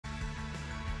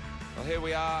Well, here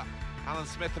we are, Alan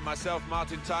Smith and myself,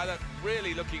 Martin Tyler,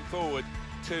 really looking forward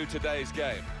to today's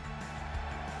game.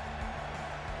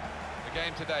 The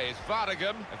game today is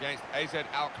Waregem against AZ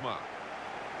Alkmaar.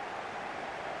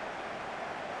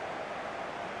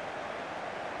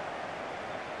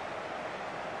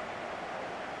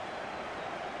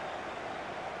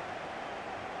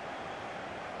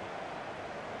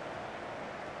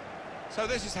 So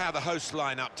this is how the hosts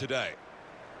line up today.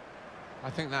 I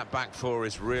think that back four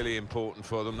is really important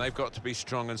for them. They've got to be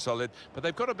strong and solid, but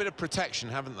they've got a bit of protection,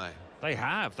 haven't they? They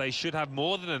have. They should have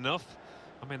more than enough.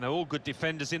 I mean, they're all good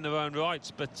defenders in their own rights,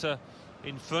 but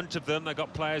in front of them, they've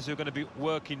got players who are going to be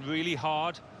working really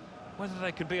hard. Whether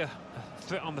they can be a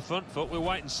threat on the front foot, we'll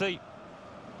wait and see.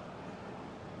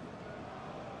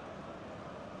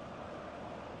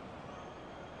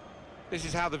 This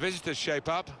is how the visitors shape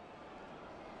up.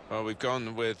 Well, we've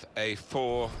gone with a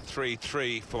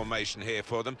 4-3-3 formation here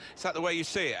for them. Is that the way you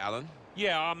see it, Alan?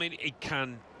 Yeah, I mean, it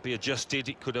can be adjusted.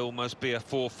 It could almost be a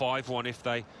 4-5-1 if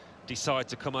they decide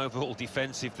to come overall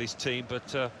defensive, this team.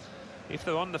 But if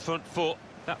they're on the front foot,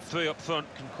 that three up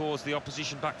front can cause the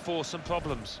opposition back four some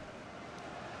problems.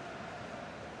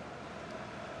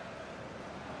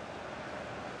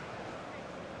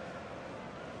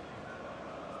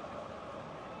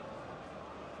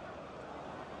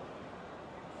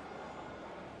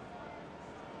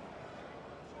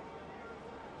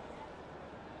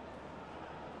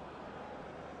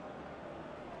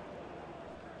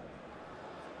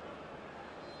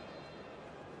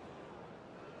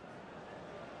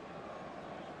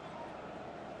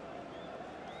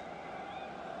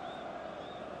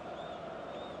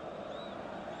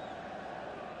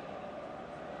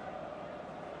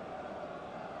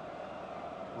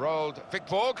 Rolled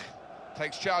Vikborg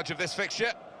takes charge of this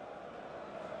fixture.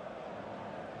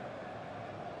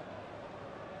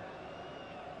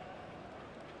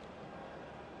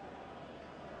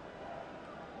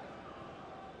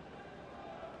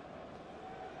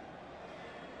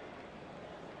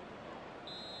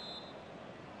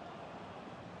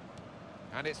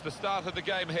 And it's the start of the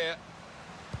game here.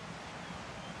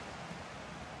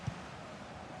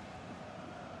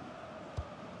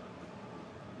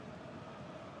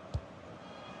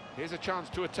 Here's a chance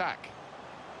to attack.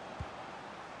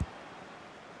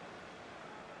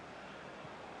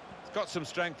 He's got some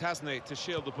strength, hasn't he, to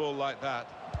shield the ball like that.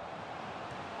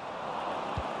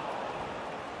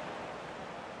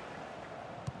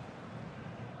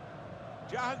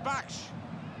 Jahan Baksh.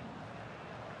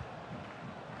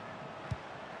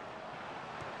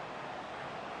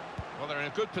 Well, they're in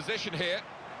a good position here.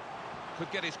 Could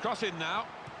get his cross in now.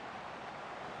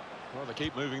 Well, they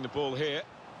keep moving the ball here.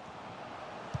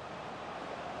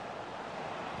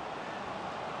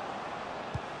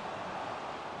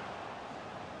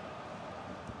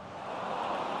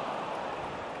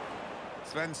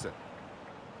 Svensson.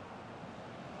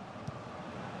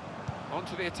 On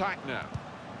to the attack now.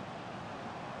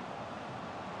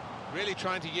 Really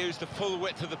trying to use the full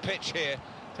width of the pitch here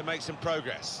to make some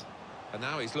progress. And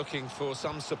now he's looking for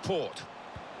some support.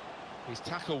 He's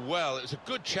tackled well. It was a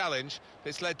good challenge, but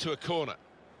it's led to a corner.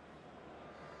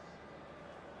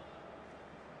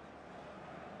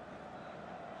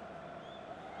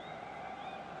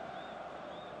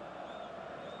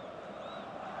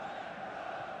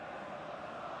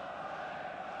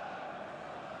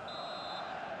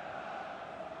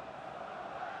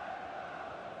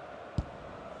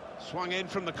 Swung in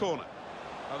from the corner.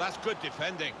 Oh, that's good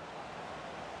defending.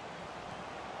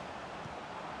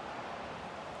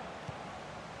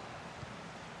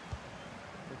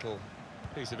 Little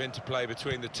piece of interplay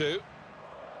between the two.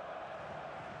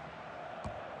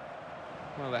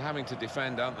 Well, they're having to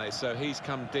defend, aren't they? So he's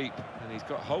come deep and he's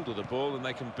got hold of the ball and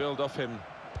they can build off him.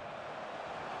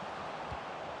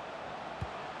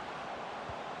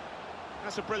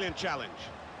 That's a brilliant challenge.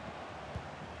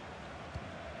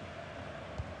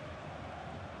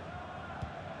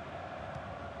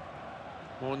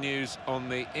 More news on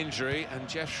the injury, and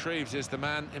Jeff Shreves is the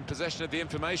man in possession of the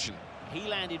information. He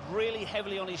landed really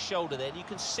heavily on his shoulder there, and you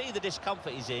can see the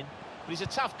discomfort he's in. But he's a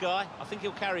tough guy. I think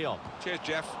he'll carry on. Cheers,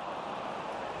 Jeff.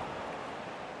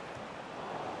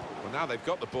 Well, now they've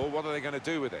got the ball, what are they going to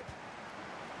do with it?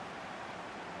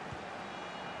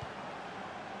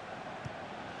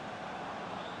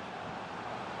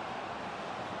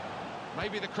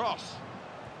 Maybe the cross.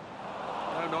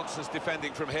 No nonsense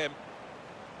defending from him.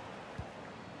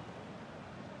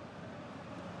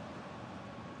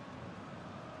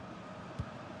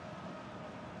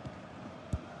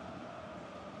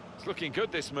 It's looking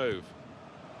good, this move.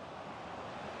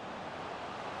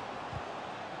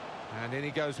 And in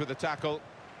he goes with the tackle.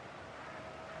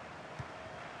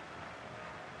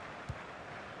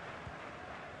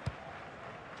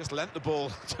 Just lent the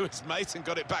ball to his mate and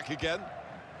got it back again.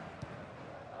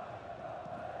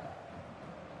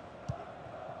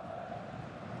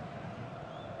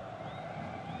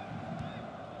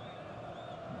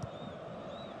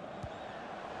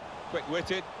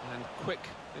 Quick-witted and quick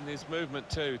in his movement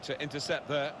too to intercept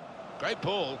there. Great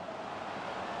ball.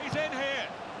 He's in here.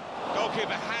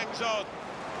 Goalkeeper hangs on.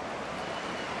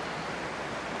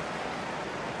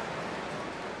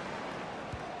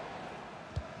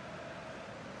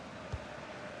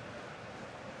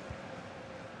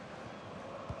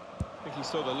 I think he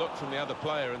saw the look from the other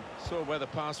player and saw where the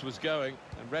pass was going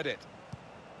and read it.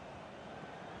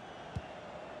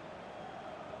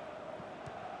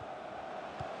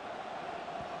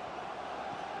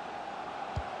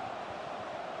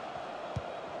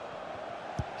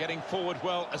 Getting forward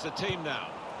well as a team now.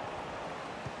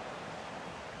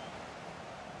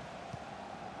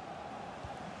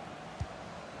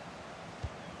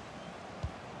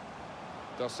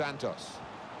 Dos Santos.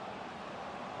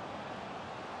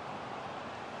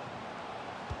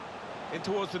 In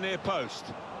towards the near post.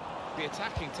 The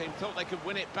attacking team thought they could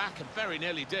win it back and very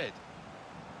nearly did.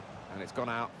 And it's gone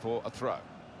out for a throw.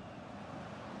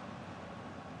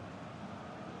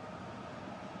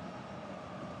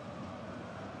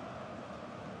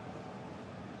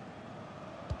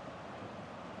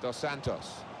 Dos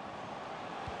Santos.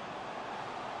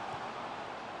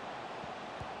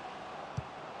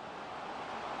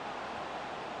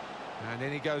 And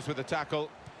in he goes with the tackle.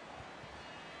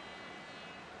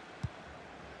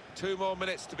 2 more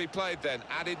minutes to be played then,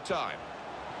 added time.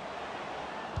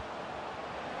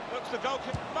 Looks the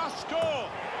goalkeeper must score.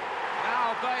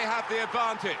 Now they have the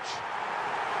advantage.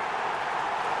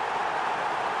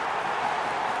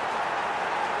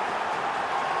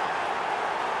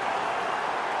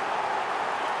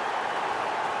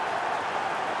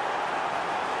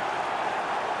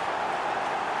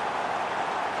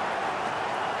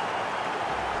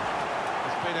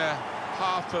 Been a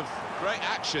half of great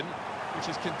action, which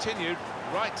has continued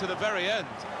right to the very end.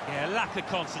 Yeah, lack of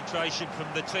concentration from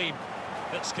the team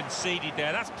that's conceded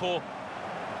there. That's poor.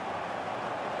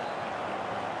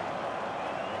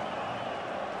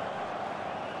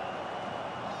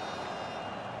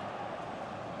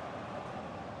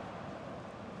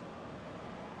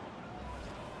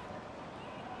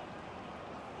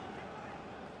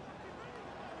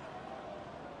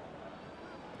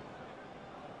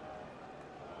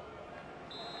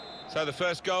 So the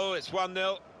first goal, it's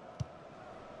 1-0.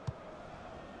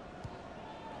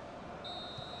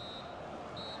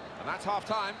 And that's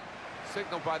half-time,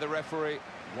 signalled by the referee.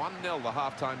 1-0 the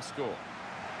half-time score.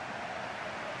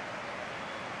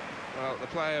 Well, the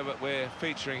player that we're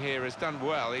featuring here has done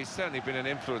well. He's certainly been an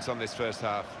influence on this first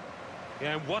half.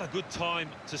 Yeah, and what a good time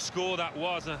to score that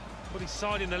was. Put his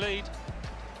side in the lead.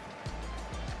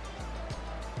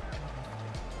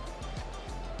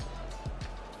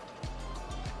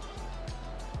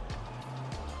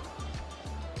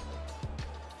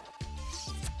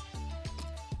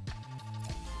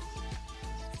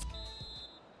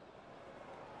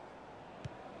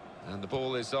 And the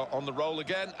ball is on the roll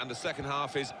again, and the second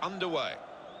half is underway.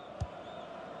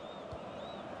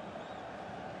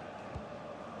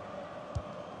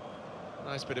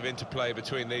 Nice bit of interplay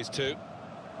between these two.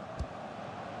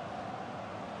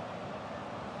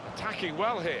 Attacking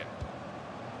well here.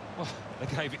 Well,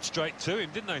 they gave it straight to him,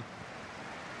 didn't they?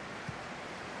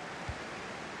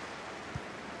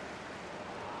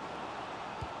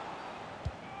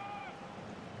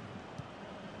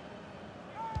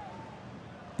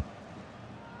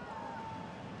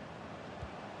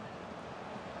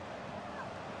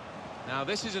 Now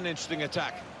this is an interesting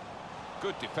attack.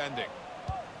 Good defending.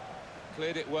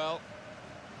 Cleared it well.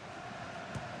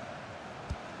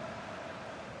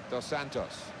 Dos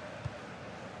Santos.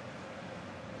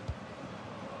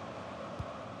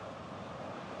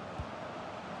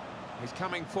 He's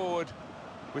coming forward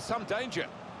with some danger.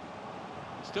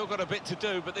 Still got a bit to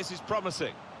do, but this is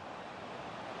promising.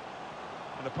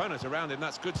 An opponent around him,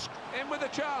 that's good. In with a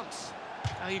chance.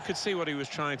 Now you could see what he was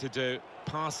trying to do.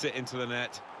 Passed it into the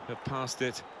net, but passed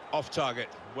it off target,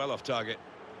 well off target.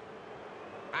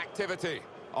 Activity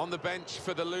on the bench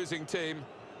for the losing team.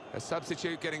 A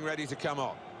substitute getting ready to come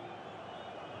on.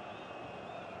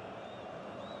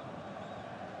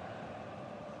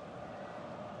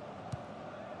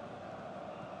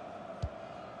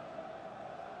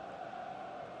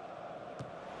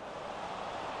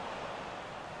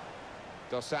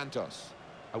 Dos Santos.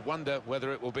 I wonder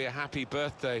whether it will be a happy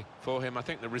birthday for him. I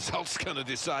think the result's going to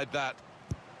decide that.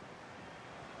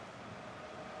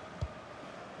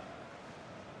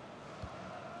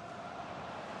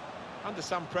 Under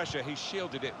some pressure, he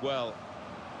shielded it well.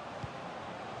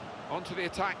 Onto the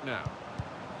attack now.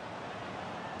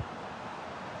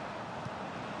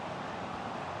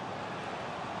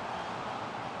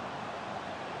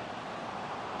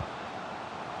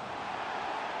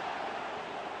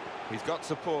 He's got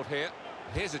support here.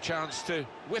 Here's a chance to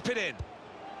whip it in.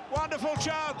 Wonderful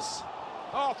chance!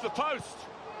 Off the post.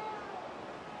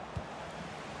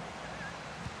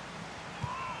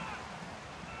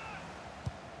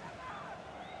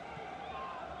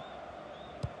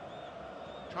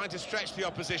 Trying to stretch the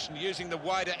opposition, using the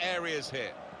wider areas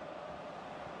here.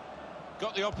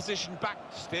 Got the opposition back,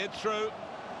 steered through.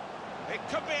 It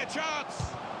could be a chance!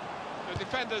 The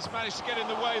defenders managed to get in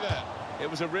the way there. It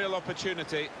was a real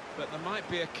opportunity, but there might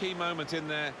be a key moment in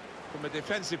there from a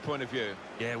defensive point of view.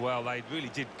 Yeah, well, they really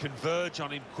did converge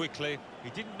on him quickly. He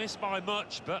didn't miss by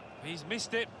much, but he's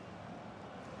missed it.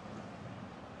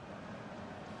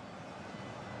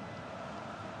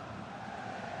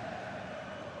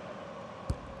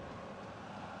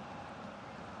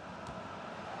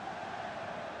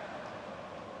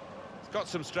 He's got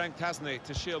some strength, hasn't he,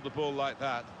 to shield the ball like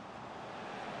that.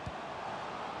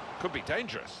 Could be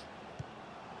dangerous.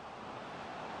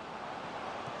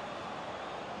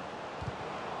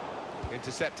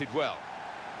 Intercepted well.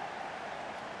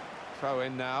 Throw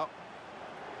in now.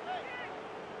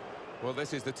 Well,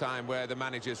 this is the time where the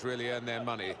managers really earn their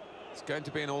money. It's going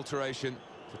to be an alteration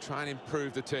to try and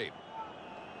improve the team.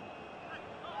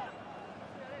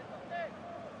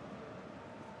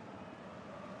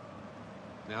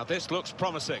 Now this looks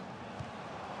promising.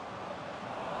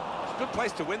 It's a good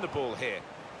place to win the ball here.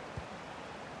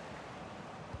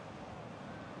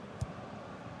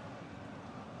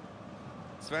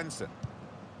 Svensson.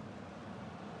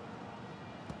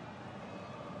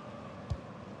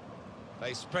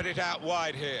 They spread it out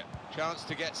wide here. Chance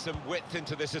to get some width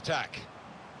into this attack.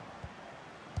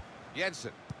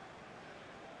 Jensen.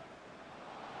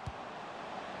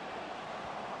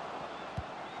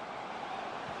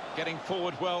 Getting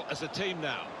forward well as a team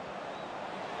now.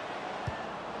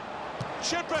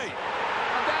 Should be!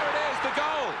 And there it is, the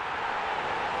goal!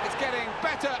 It's getting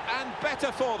better and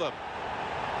better for them.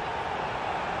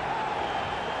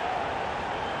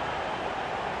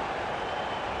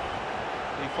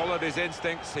 He followed his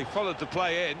instincts, he followed the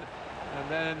play in,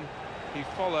 and then he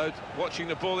followed watching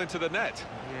the ball into the net.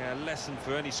 Yeah, a lesson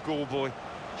for any schoolboy,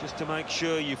 just to make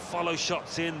sure you follow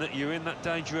shots in, that you're in that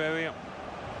danger area.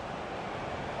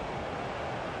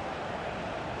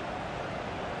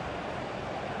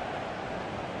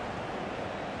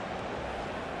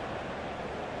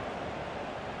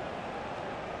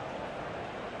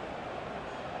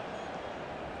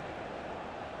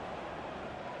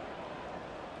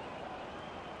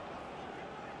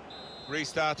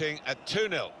 Restarting at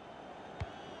 2-0.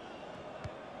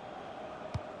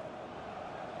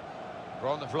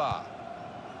 Ron Vla.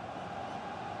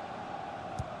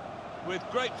 With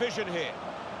great vision here.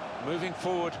 Moving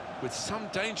forward with some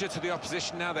danger to the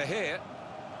opposition now they're here.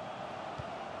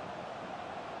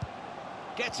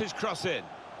 Gets his cross in.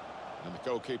 And the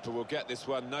goalkeeper will get this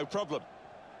one, no problem.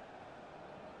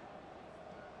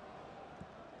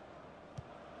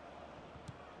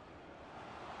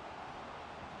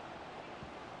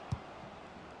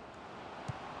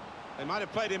 They might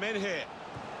have played him in here.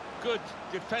 Good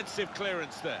defensive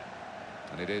clearance there.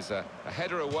 And it is a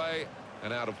header away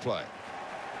and out of play.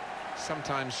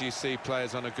 Sometimes you see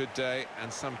players on a good day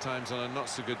and sometimes on a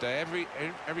not-so-good day.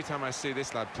 Every time I see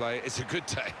this lad play, it's a good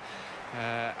day.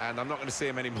 And I'm not going to see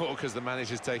him anymore because the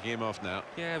manager's taking him off now.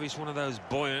 Yeah, he's one of those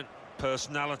buoyant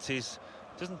personalities.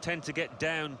 Doesn't tend to get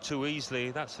down too easily.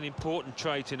 That's an important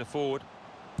trait in a forward.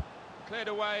 Cleared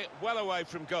away, well away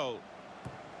from goal.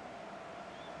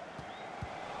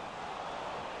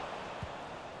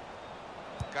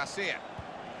 Garcia.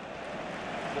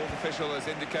 Fourth official has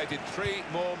indicated 3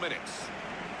 more minutes.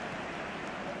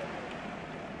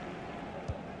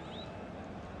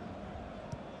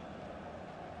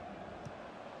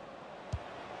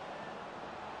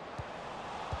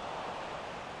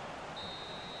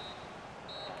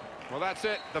 Well, that's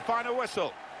it, the final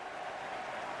whistle.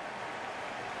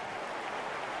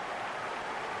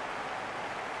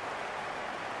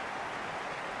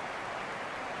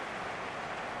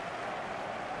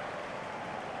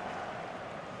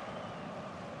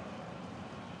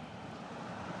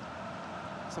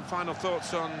 Some final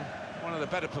thoughts on one of the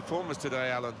better performers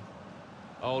today, Alan.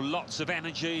 Oh, lots of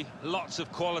energy, lots of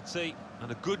quality,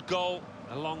 and a good goal,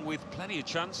 along with plenty of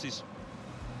chances.